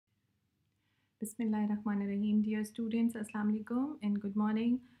Bismillahirrahmanirrahim. Dear students, Assalamu alaikum and good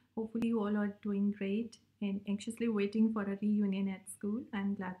morning. Hopefully, you all are doing great and anxiously waiting for a reunion at school.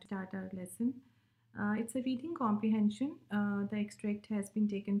 I'm glad to start our lesson. It's a reading comprehension. The extract has been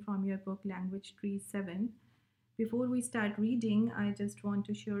taken from your book Language Tree 7. Before we start reading, I just want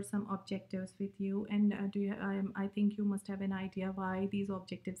to share some objectives with you. And I think you must have an idea why these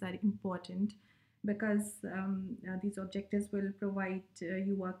objectives are important because these objectives will provide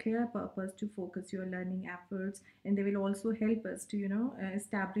you a clear purpose to focus your learning efforts, and they will also help us to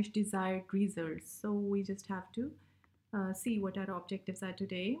establish desired results. So we just have to see what our objectives are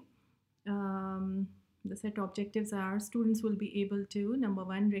today. um, the set objectives are: students will be able to, number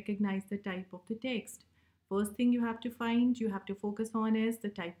one, recognize the type of the text. First thing you have to focus on is the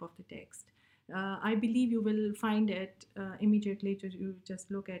type of the text. I believe you will find it immediately. You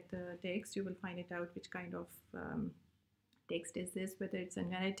just look at the text, you will find it out which kind of text is this, whether it's a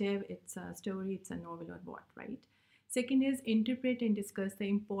narrative, it's a story, it's a novel, or what, right? Second is interpret and discuss the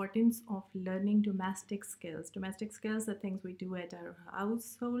importance of learning domestic skills. Domestic skills are things we do at our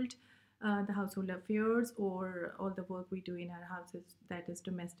household, the household affairs, or all the work we do in our houses. That is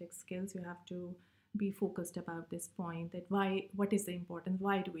domestic skills. You have to be focused about this point, that what is the importance,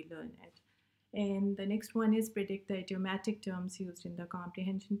 why do we learn it? And the next one is predict the idiomatic terms used in the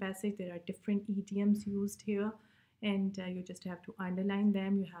comprehension passage. There are different idioms used here, and you just have to underline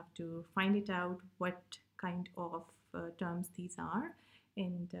them. You have to find it out what kind of terms these are.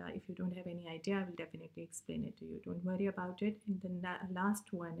 And if you don't have any idea, I will definitely explain it to you. Don't worry about it. And the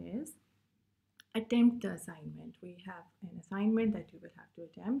last one is attempt the assignment. We have an assignment that you will have to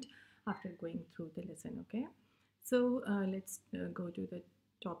attempt after going through the lesson, okay? So let's go to the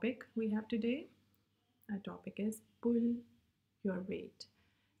topic we have today. Our topic is pull your weight.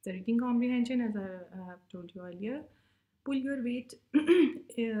 The reading comprehension, as I have told you earlier. Pull your weight,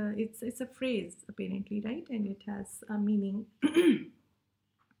 it's a phrase apparently, right? And it has a meaning.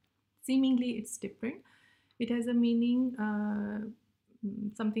 Seemingly it's different. It has a meaning,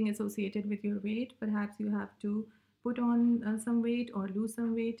 something associated with your weight. Perhaps you have to put on some weight or lose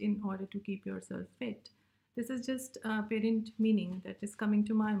some weight in order to keep yourself fit. This is just a parent meaning that is coming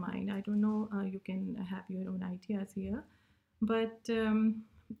to my mind. I don't know, you can have your own ideas here. But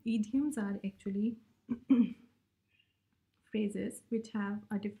idioms are actually phrases which have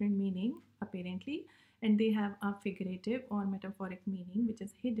a different meaning, apparently, and they have a figurative or metaphoric meaning which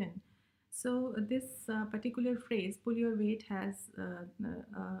is hidden. So this particular phrase, pull your weight, has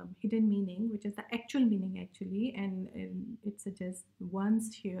hidden meaning, which is the actual meaning actually, and it suggests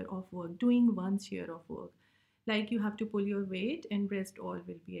one's share of work, doing one's share of work. Like you have to pull your weight and rest all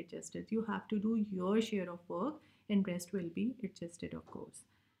will be adjusted. You have to do your share of work and rest will be adjusted, of course.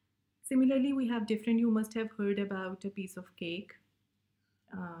 Similarly, we have different, you must have heard about a piece of cake.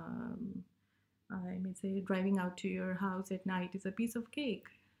 Um, I may say driving out to your house at night is a piece of cake.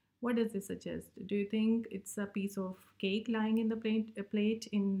 What does this suggest? Do you think it's a piece of cake lying in the plate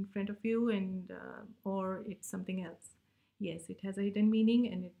in front of you, and or it's something else? Yes, it has a hidden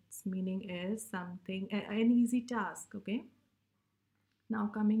meaning, and its meaning is something, an easy task, okay?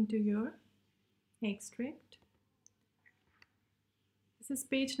 Now coming to your extract. This is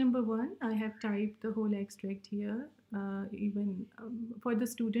page number 1. I have typed the whole extract here, even for the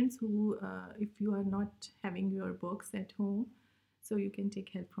students who, if you are not having your books at home, so you can take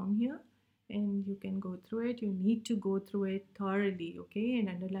help from here and you can go through it. You need to go through it thoroughly, okay, and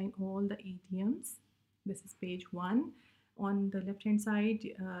underline all the idioms. This is page 1. On the left hand side,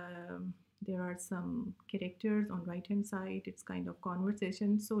 there are some characters. On right hand side, it's kind of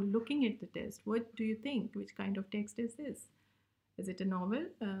conversation. So looking at the text, what do you think? Which kind of text is this? Is it a novel,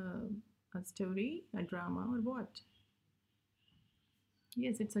 a story, a drama, or what?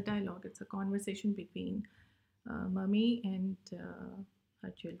 Yes, it's a dialogue. It's a conversation between Mummy and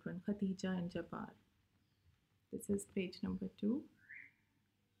her children, Khatija and Jabbar. This is page number 2.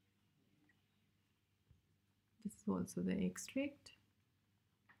 This is also the extract.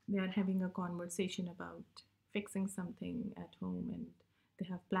 They are having a conversation about fixing something at home, and they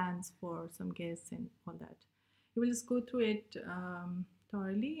have plans for some guests and all that. We will just go through it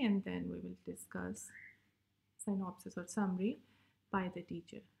thoroughly, and then we will discuss synopsis or summary by the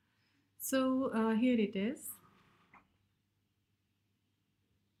teacher. So here it is.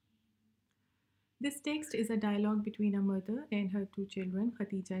 This text is a dialogue between a mother and her 2 children,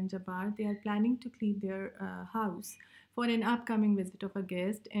 Khatija and Jabbar. They are planning to clean their house for an upcoming visit of a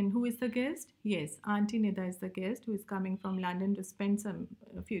guest. And who is the guest? Yes, Auntie Nida is the guest, who is coming from London to spend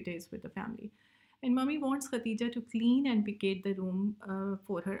a few days with the family. And Mummy wants Khatija to clean and vacate the room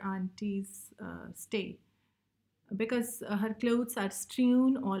for her auntie's stay, because her clothes are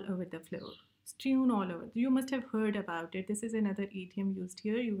strewn all over the floor. strewn all over. You must have heard about it. This is another idiom used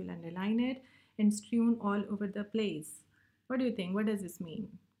here. You will underline it. And strewn all over the place. What do you think? What does this mean?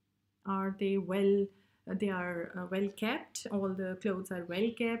 Are they well? They are well kept. All the clothes are well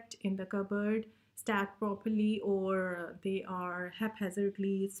kept in the cupboard, stacked properly, or they are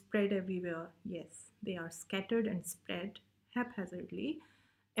haphazardly spread everywhere. Yes, they are scattered and spread haphazardly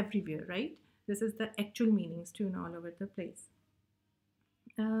everywhere, right? This is the actual meaning, strewn all over the place.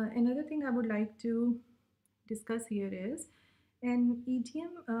 Another thing I would like to discuss here is an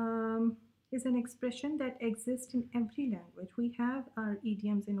idiom is an expression that exists in every language. We have our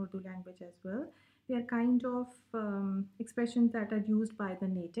idioms in Urdu language as well. They are kind of expressions that are used by the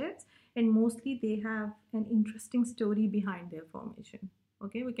natives, and mostly they have an interesting story behind their formation.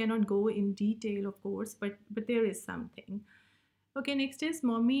 Okay, we cannot go in detail, of course, but there is something. Okay, next is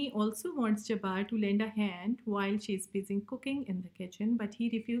mommy also wants Jabbar to lend a hand while she's busy cooking in the kitchen, but he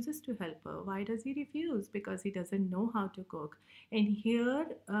refuses to help her. Why does he refuse? Because he doesn't know how to cook. And here,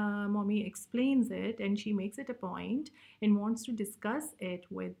 mommy explains it, and she makes it a point and wants to discuss it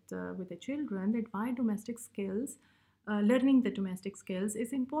with the children that why domestic skills, learning the domestic skills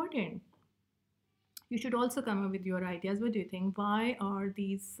is important. You should also come up with your ideas. What do you think? Why are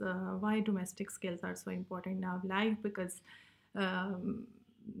these? Why domestic skills are so important in our life? Because um,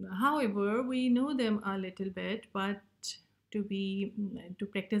 however, we know them a little bit, but to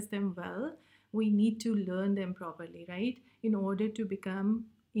practice them well, we need to learn them properly, right? In order to become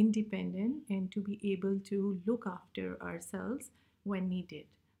independent and to be able to look after ourselves when needed.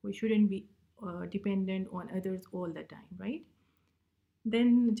 We shouldn't be dependent on others all the time, right?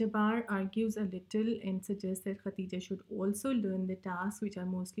 Then Jabbar argues a little and suggests that Khatija should also learn the tasks which are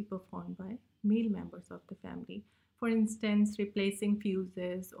mostly performed by male members of the family. For instance, replacing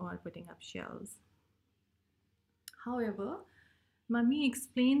fuses or putting up shelves. However, Mummy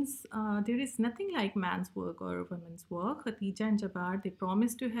explains there is nothing like man's work or women's work. Khatija and Jabbar, they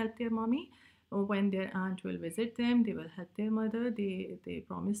promise to help their mommy. When their aunt will visit them, they will help their mother. They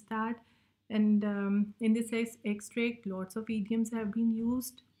promise that. And in this extract, lots of idioms have been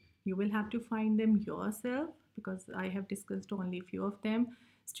used. You will have to find them yourself because I have discussed only a few of them.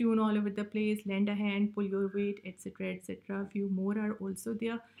 Strewn all over the place, lend a hand, pull your weight, etc., etc. A few more are also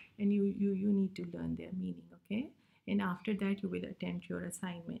there, and you need to learn their meaning. Okay, and after that you will attempt your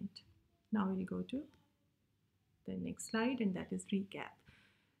assignment. Now we'll go to the next slide, and that is recap.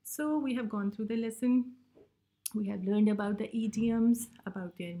 So we have gone through the lesson. We have learned about the idioms,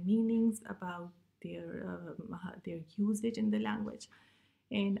 about their meanings, about their usage in the language.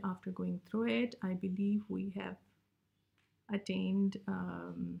 And after going through it, I believe we have attained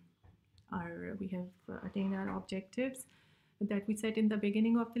our objectives that we set in the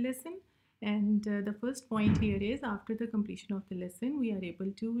beginning of the lesson. And the first point here is after the completion of the lesson, we are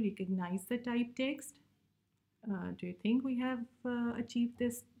able to recognize the type text. Do you think we have achieved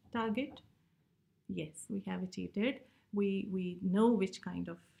this target? Yes, we have achieved it. We know which kind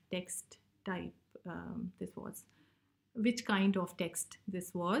of text type this was. Which kind of text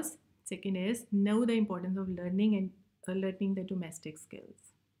this was. Second is know the importance of learning and learning the domestic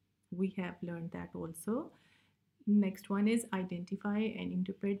skills. We have learned that also. Next one is identify and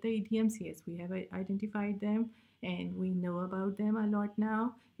interpret the idioms. Yes, we have identified them and we know about them a lot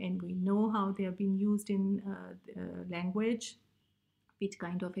now, and we know how they have been used in language, which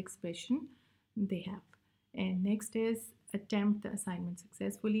kind of expression they have. And next is attempt the assignment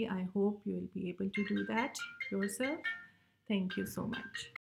successfully. I hope you will be able to do that yourself. Thank you so much.